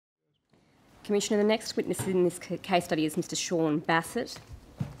Commissioner. The next witness in this case study is Mr Shaun Basset.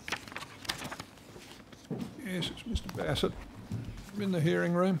 Yes, it's Mr Basset in the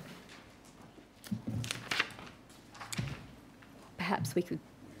hearing room. Perhaps we could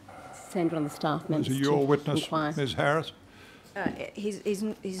send one of the staff members Is he your witness, inquire. Ms Harris?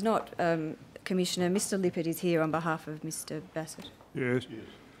 He's not, Commissioner. Mr Lippert is here on behalf of Mr Basset. Yes. Yes.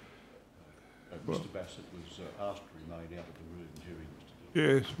 Mr Basset was asked to remain out of the room during Mr Dillon.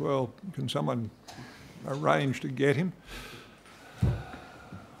 Yes, well, can someone arrange to get him?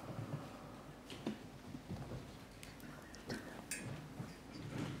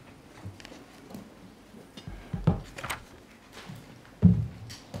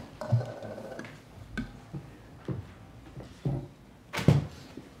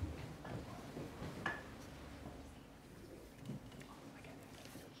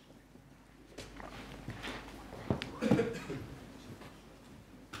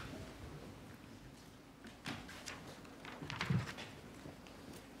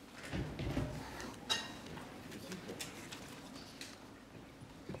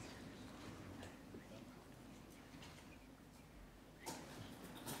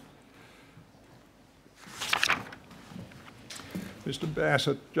 Mr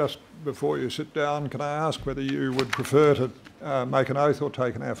Basset, just before you sit down, can I ask whether you would prefer to make an oath or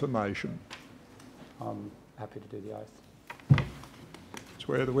take an affirmation? I'm happy to do the oath.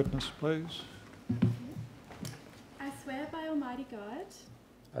 Swear the witness, please. I swear by Almighty God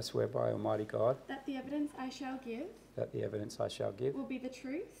I swear by Almighty God that the evidence I shall give that the evidence I shall give will be the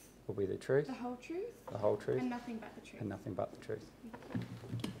truth, will be the truth, the whole truth, the whole truth, and nothing but the truth. and nothing but the truth.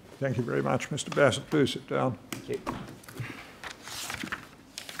 Thank you very much, Mr Basset. Do sit down. Thank you.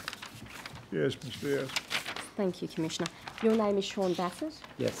 Yes, Ms Diaz. Thank you, Commissioner. Your name is Shaun Basset,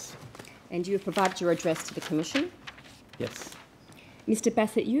 Yes. and you have provided your address to the Commission. Yes. Mr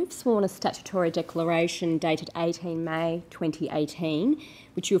Basset, you have sworn a statutory declaration dated 18 May 2018,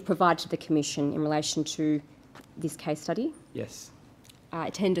 which you have provided to the Commission in relation to this case study. Yes.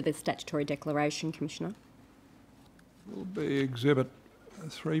 Attend the statutory declaration, Commissioner. Will be Exhibit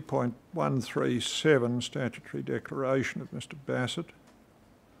 3.137, Statutory Declaration of Mr Basset.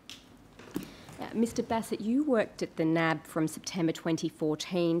 Mr Basset, you worked at the NAB from September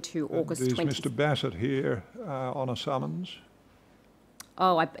 2014 to August Is 20... Mr Basset here on a summons?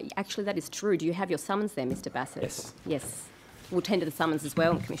 Oh, actually that is true. Do you have your summons there, Mr Basset? Yes. Yes. We'll tender the summons as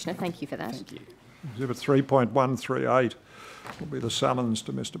well, Commissioner. Thank you for that. Thank you. Exhibit 3.138 will be the summons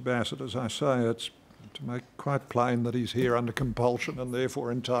to Mr Basset. As I say, it's to make quite plain that he's here under compulsion and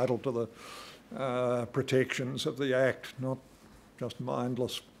therefore entitled to the protections of the Act, not just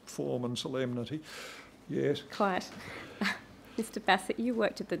mindless form and solemnity. Yes. Quite. Mr Basset, you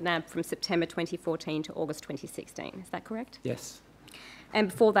worked at the NAB from September 2014 to August 2016. Is that correct? Yes. And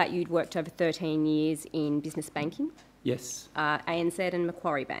before that, you'd worked over 13 years in business banking, Yes. ANZ and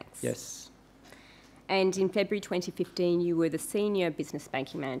Macquarie banks. Yes. And in February 2015, you were the senior business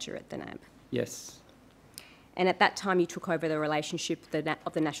banking manager at the NAB. Yes. And at that time, you took over the relationship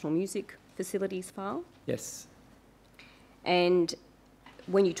of the National Music Facilities file. Yes. And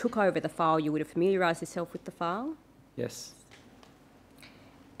when you took over the file, you would have familiarised yourself with the file. Yes.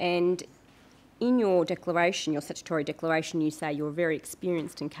 And in your declaration, your statutory declaration, you say you're a very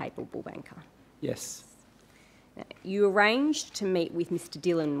experienced and capable banker. Yes. Now, you arranged to meet with Mr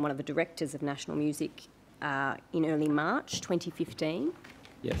Dillon, one of the directors of National Music, in early March 2015.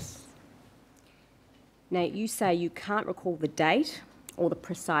 Yes. Now, you say you can't recall the date or the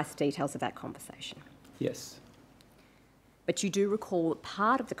precise details of that conversation. Yes. But you do recall that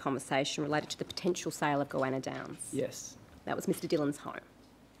part of the conversation related to the potential sale of Goanna Downs. Yes. That was Mr Dillon's home.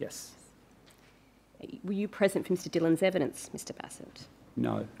 Yes. Were you present for Mr Dillon's evidence, Mr Basset?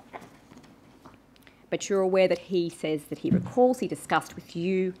 No. But you're aware that he says that he recalls he discussed with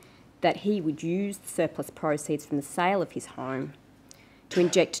you that he would use the surplus proceeds from the sale of his home to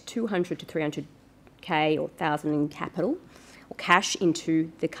inject 200 to 300k or 1,000 in capital or cash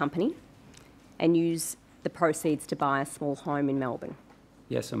into the company and use the proceeds to buy a small home in Melbourne.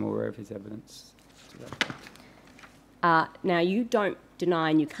 Yes, I'm aware of his evidence to that. Now, you don't deny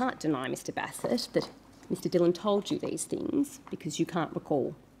and you can't deny, Mr Basset, that Mr Dillon told you these things because you can't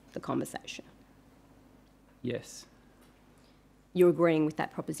recall the conversation. Yes. You're agreeing with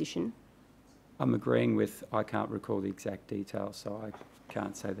that proposition? I'm agreeing with I can't recall the exact details, so I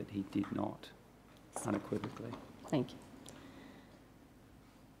can't say that he did not, unequivocally. Thank you.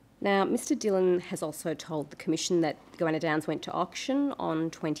 Now, Mr Dillon has also told the Commission that Goanna Downs went to auction on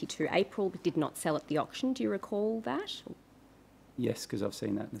 22 April but did not sell at the auction. Do you recall that? Yes, because I've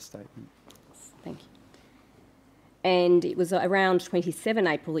seen that in the statement. Thank you. And it was around 27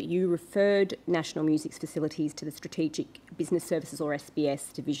 April that you referred National Music's facilities to the Strategic Business Services, or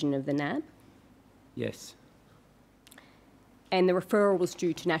SBS, division of the NAB. Yes. And the referral was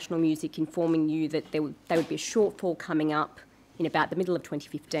due to National Music informing you that there would be a shortfall coming up in about the middle of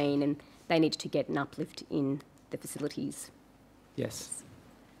 2015 and they needed to get an uplift in the facilities. Yes.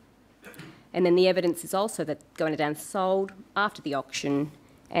 And then the evidence is also that Goanna Downs sold after the auction,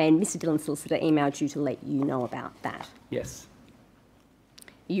 and Mr Dillon's solicitor emailed you to let you know about that. Yes.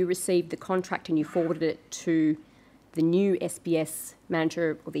 You received the contract and you forwarded it to the new SBS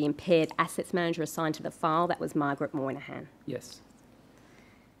manager, or the impaired assets manager assigned to the file. That was Margaret Moynihan. Yes.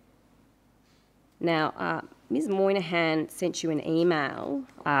 Now, Ms Moynihan sent you an email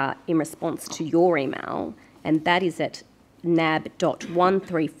in response to your email, and that is at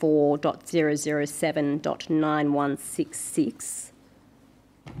nab.134.007.9166.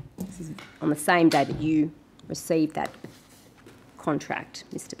 This is on the same day that you received that contract,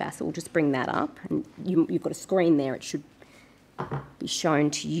 Mr Basset. We'll just bring that up, and you've got a screen there. It should be shown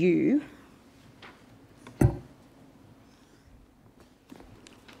to you.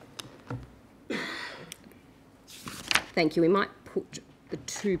 Thank you. We might put the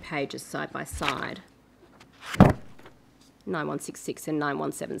 2 pages side by side, 9166 and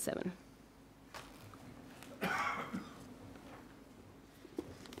 9177.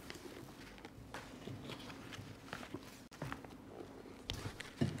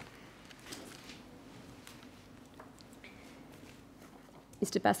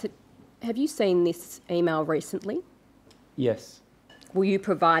 Mr Basset, have you seen this email recently? yes. Were you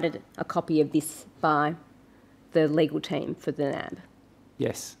provided a copy of this by the legal team for the NAB?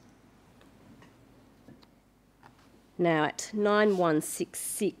 Yes. Now at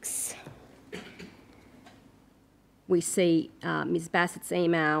 9166, we see Ms Bassett's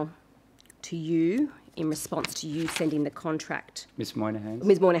email to you in response to you sending the contract. Ms Moynihan.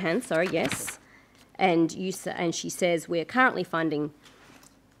 Ms Moynihan, sorry, yes. And she says, we're currently funding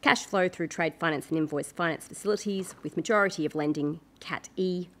cash flow through trade finance and invoice finance facilities, with majority of lending Cat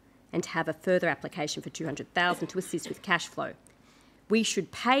E, and have a further application for $200,000 to assist with cash flow. We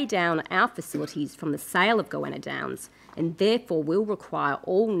should pay down our facilities from the sale of Goanna Downs, and therefore will require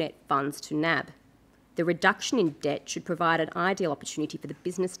all net funds to NAB. The reduction in debt should provide an ideal opportunity for the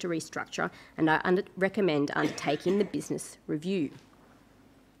business to restructure, and I recommend undertaking the business review.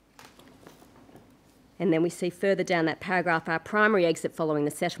 And then we see further down that paragraph, our primary exit following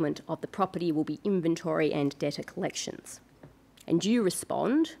the settlement of the property will be inventory and debtor collections. And you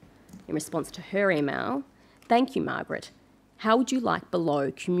respond, in response to her email, thank you, Margaret. How would you like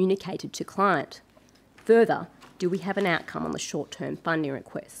below communicated to client? Further, do we have an outcome on the short-term funding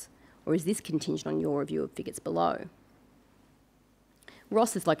requests, or is this contingent on your review of figures below?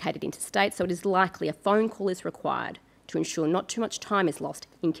 Ross is located interstate, so it is likely a phone call is required to ensure not too much time is lost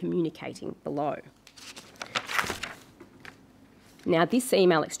in communicating below. Now, this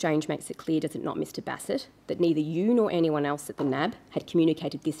email exchange makes it clear, does it not, Mr Basset, that neither you nor anyone else at the NAB had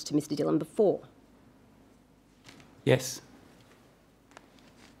communicated this to Mr Dillon before? Yes.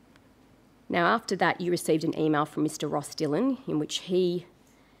 Now, after that, you received an email from Mr Ross Dillon in which he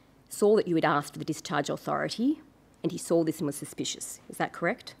saw that you had asked for the discharge authority, and he saw this and was suspicious. Is that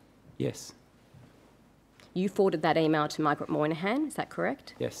correct? Yes. You forwarded that email to Margaret Moynihan, is that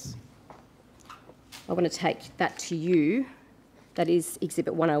correct? Yes. I want to take that to you. That is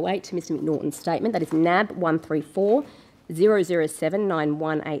Exhibit 108 to Mr McNaughton's statement. That is NAB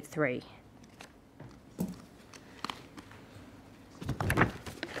 134-007-9183.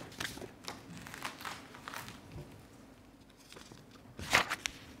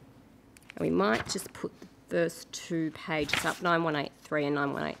 We might just put the first 2 pages up, 9183 and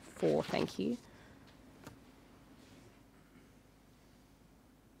 9184, thank you.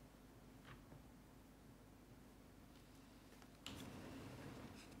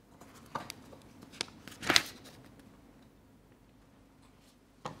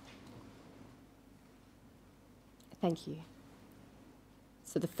 Thank you.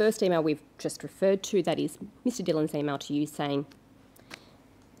 So the first email we've just referred to, that is Mr Dillon's email to you saying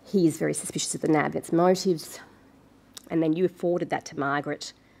he is very suspicious of the NAB and its motives, and then you forwarded that to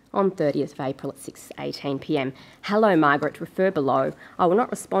Margaret on 30th of April at 6:18 p.m. Hello, Margaret, refer below. I will not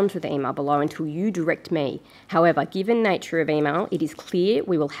respond to the email below until you direct me. However, given nature of email, it is clear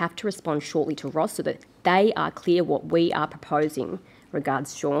we will have to respond shortly to Ross so that they are clear what we are proposing.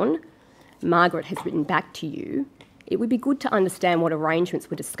 Regards, Shaun. Margaret has written back to you. It would be good to understand what arrangements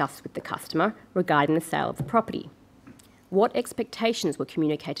were discussed with the customer regarding the sale of the property. What expectations were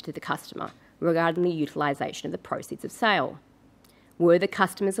communicated to the customer regarding the utilisation of the proceeds of sale? Were the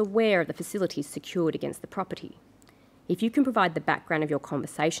customers aware of the facilities secured against the property? If you can provide the background of your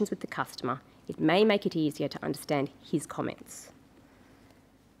conversations with the customer, it may make it easier to understand his comments.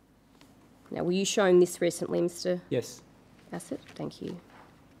 Now, were you shown this recently, Mr. Yes. Basset? Thank you.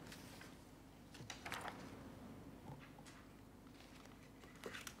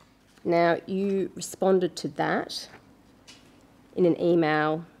 Now, you responded to that in an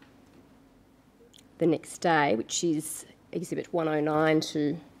email the next day, which is Exhibit 109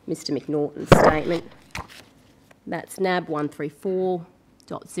 to Mr. McNaughton's statement. That's NAB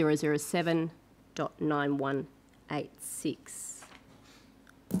 134.007.9186.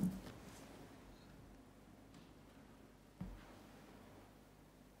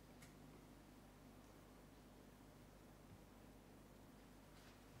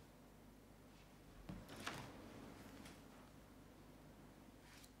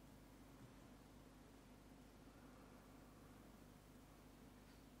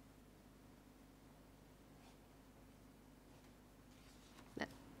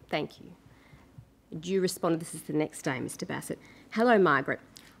 Thank you. You responded, this is the next day, Mr. Basset. Hello, Margaret.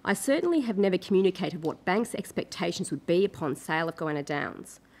 I certainly have never communicated what banks' expectations would be upon sale of Goanna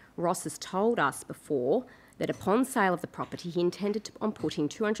Downs. Ross has told us before that upon sale of the property, he intended on putting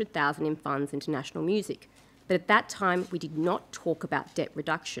 $200,000 in funds into National Music. But at that time, we did not talk about debt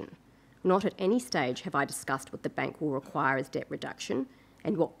reduction. Not at any stage have I discussed what the bank will require as debt reduction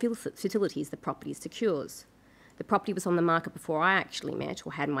and what facilities the property secures. The property was on the market before I actually met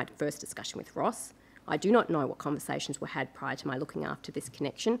or had my first discussion with Ross. I do not know what conversations were had prior to my looking after this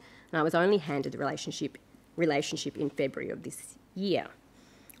connection, and I was only handed the relationship in February of this year.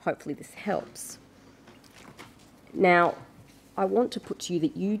 Hopefully this helps. Now, I want to put to you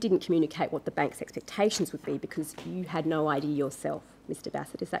that you didn't communicate what the bank's expectations would be because you had no idea yourself, Mr.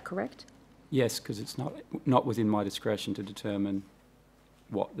 Basset. Is that correct? Yes, because it's not within my discretion to determine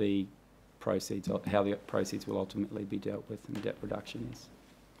what the proceeds, how the proceeds will ultimately be dealt with and debt reduction is.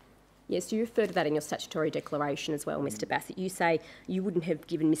 Yes, you refer to that in your statutory declaration as well, Mr. Basset. You say you wouldn't have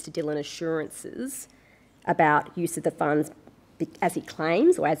given Mr. Dillon assurances about use of the funds as he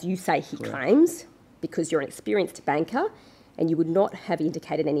claims, or as you say he claims, because you're an experienced banker, and you would not have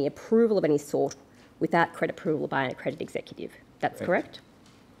indicated any approval of any sort without credit approval by an accredited executive. That's correct?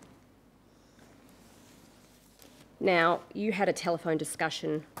 Now, you had a telephone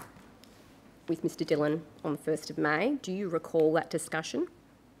discussion with Mr. Dillon on the 1st of May. Do you recall that discussion?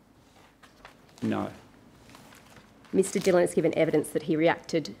 No. Mr. Dillon has given evidence that he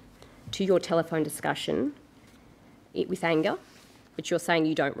reacted to your telephone discussion with anger, but you're saying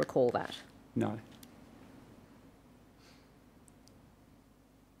you don't recall that? No.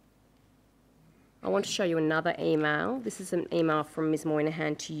 I want to show you another email. This is an email from Ms.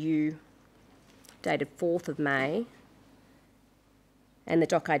 Moynihan to you, dated 4th of May. And the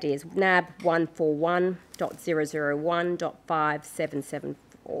doc ID is NAB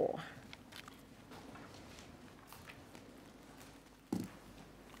 141.001.5774.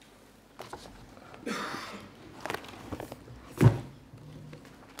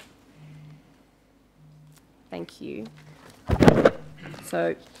 Thank you.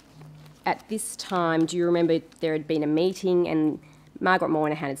 So at this time, do you remember there had been a meeting and Margaret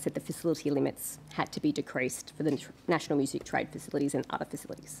Moynihan had said the facility limits had to be decreased for the National Music Trade facilities and other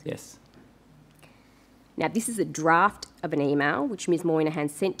facilities? Yes. Now, this is a draft of an email which Ms. Moynihan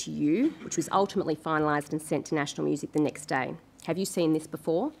sent to you, which was ultimately finalised and sent to National Music the next day. Have you seen this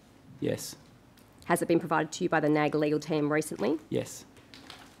before? Yes. Has it been provided to you by the NAB legal team recently? Yes.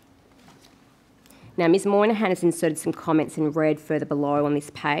 Now, Ms. Moynihan has inserted some comments in red further below on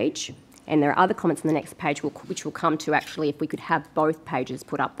this page, and there are other comments on the next page which we'll come to. Actually, if we could have both pages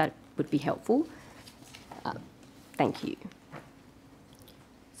put up, that would be helpful. Thank you.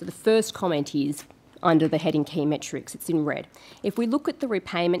 So the first comment is under the heading Key Metrics. It's in red. If we look at the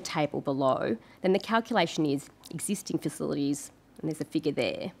repayment table below, then the calculation is existing facilities, and there's a figure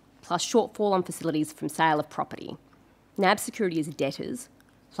there, plus shortfall on facilities from sale of property. NAB security is debtors,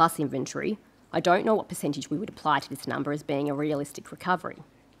 plus inventory. I don't know what percentage we would apply to this number as being a realistic recovery.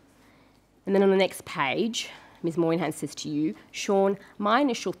 And then on the next page, Ms. Moynihan says to you, Shaun, my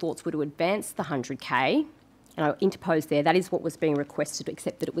initial thoughts were to advance the 100K, and I interposed there, that is what was being requested,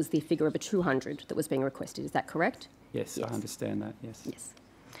 except that it was the figure of a 200 that was being requested. Is that correct? Yes, I understand that, yes. Yes.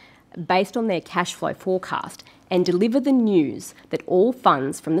 Based on their cash flow forecast, and deliver the news that all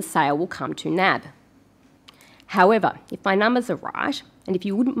funds from the sale will come to NAB. However, if my numbers are right, and if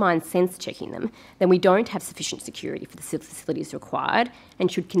you wouldn't mind sense checking them, then we don't have sufficient security for the facilities required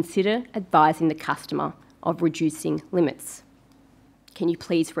and should consider advising the customer of reducing limits. Can you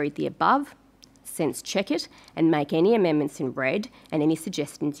please read the above, sense check it, and make any amendments in red and any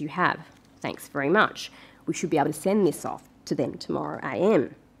suggestions you have? Thanks very much. we should be able to send this off to them tomorrow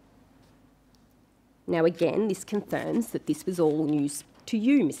AM. Now again, this confirms that this was all news to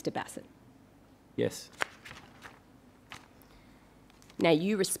you, Mr Basset. Yes. Now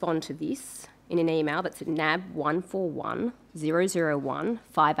you respond to this in an email that's at NAB 141 001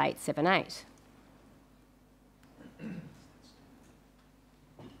 5878.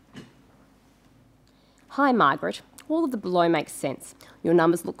 Hi Margaret, all of the below makes sense. Your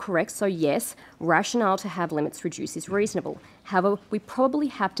numbers look correct, so yes, rationale to have limits reduced is reasonable. However, we probably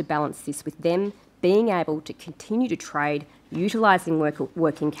have to balance this with them being able to continue to trade utilising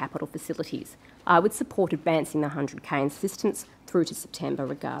working capital facilities. I would support advancing the 100k in assistance through to September.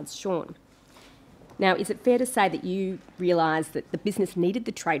 Regards, Shaun. Now, is it fair to say that you realise that the business needed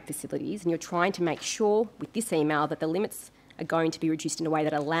the trade facilities and you're trying to make sure with this email that the limits are going to be reduced in a way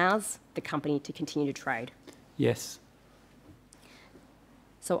that allows the company to continue to trade? Yes.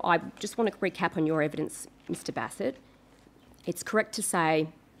 So I just want to recap on your evidence, Mr Basset. It's correct to say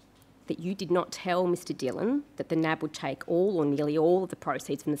that you did not tell Mr Dillon that the NAB would take all or nearly all of the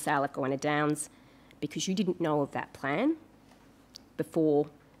proceeds from the sale of Goanna Downs because you didn't know of that plan before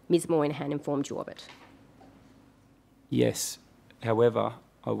Ms Moynihan informed you of it. Yes. However,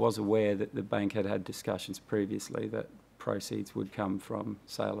 I was aware that the bank had had discussions previously that proceeds would come from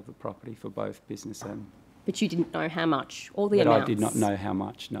sale of the property for both business and... But you didn't know how much, or the But amounts. I did not know how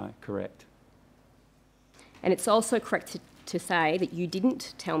much, no, correct. And it's also correct to say that you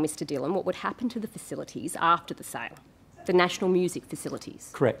didn't tell Mr Dillon what would happen to the facilities after the sale, the National Music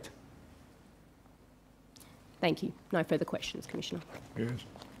facilities. Correct. Thank you. No further questions, Commissioner. Yes.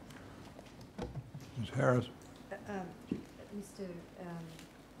 Ms Harris. Mr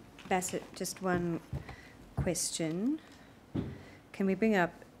Basset, just one question. Can we bring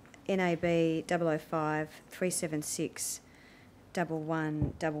up NAB 005 376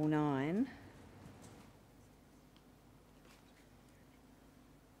 1199?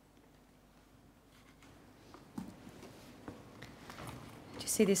 Do you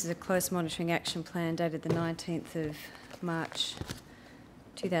see this is a close monitoring action plan dated the 19th of March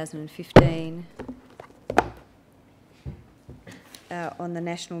 2015 on the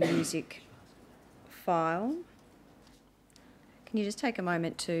National Music file. Can you just take a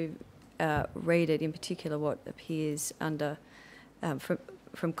moment to read it, in particular what appears under,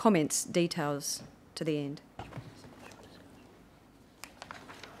 from comments, details to the end?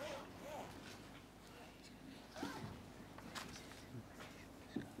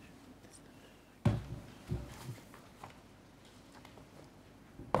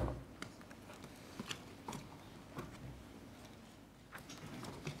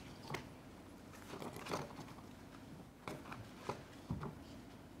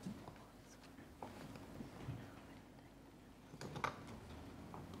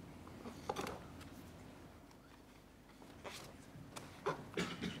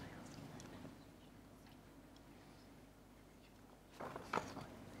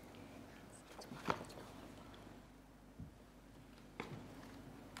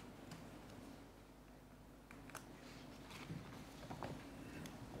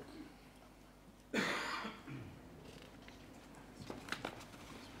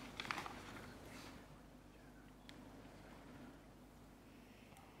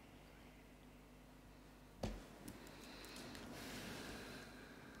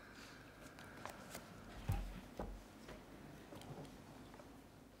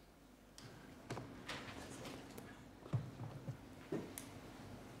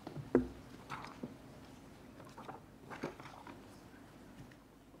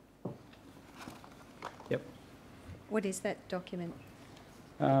 Yep. What is that document?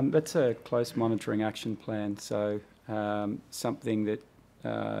 That's a close monitoring action plan, so something that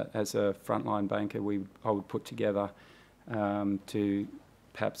as a frontline banker I would put together to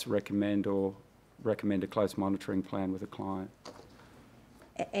perhaps recommend a close monitoring plan with a client.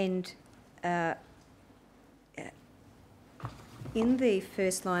 And in the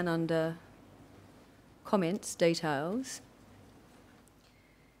first line under comments, details,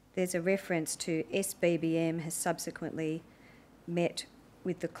 there's a reference to SBBM has subsequently met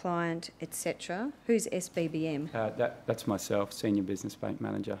with the client, etc. Who's SBBM? That's myself, Senior Business Bank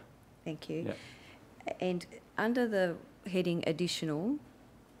Manager. Thank you. Yep. And under the heading additional,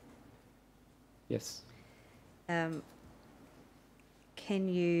 Yes. can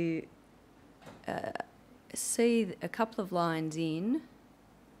you see a couple of lines in?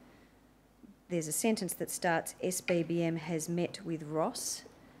 There's a sentence that starts, SBBM has met with Ross.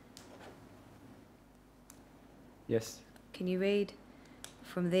 Yes. Can you read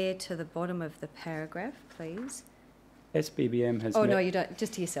from there to the bottom of the paragraph, please? SBBM has Oh, met... no, you don't.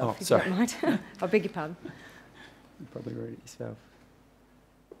 Just to yourself, Oh, if sorry. you don't mind. I beg your pardon. You probably read it yourself.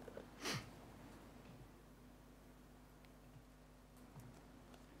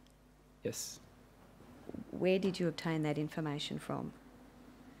 Yes. Where did you obtain that information from?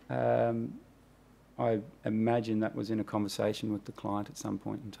 I imagine that was in a conversation with the client at some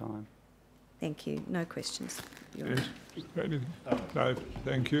point in time. Thank you. No questions. Your Yes. Anything? No,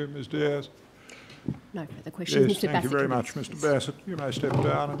 thank you. Ms Diaz? No further questions. Yes, Mr. thank you Bassett very can much, be Mr dismissed. Bassett. You may step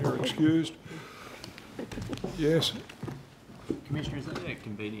down and you're excused. Yes? Commissioner, is that a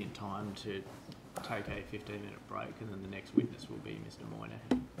convenient time to take a 15-minute break and then the next witness will be Mr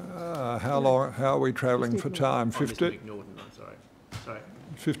Moynihan? How are we travelling for time? Oh, Mr McNaughton, I'm sorry. Sorry,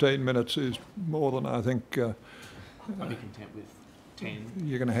 15 minutes is more than I think I'd be content with 10.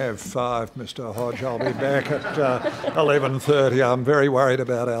 you're going to have 5, Mr Hodge. I'll be back at 11:30. I'm very worried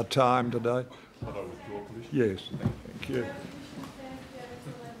about our time today. Can I withdraw, Commissioner? Yes, thank you.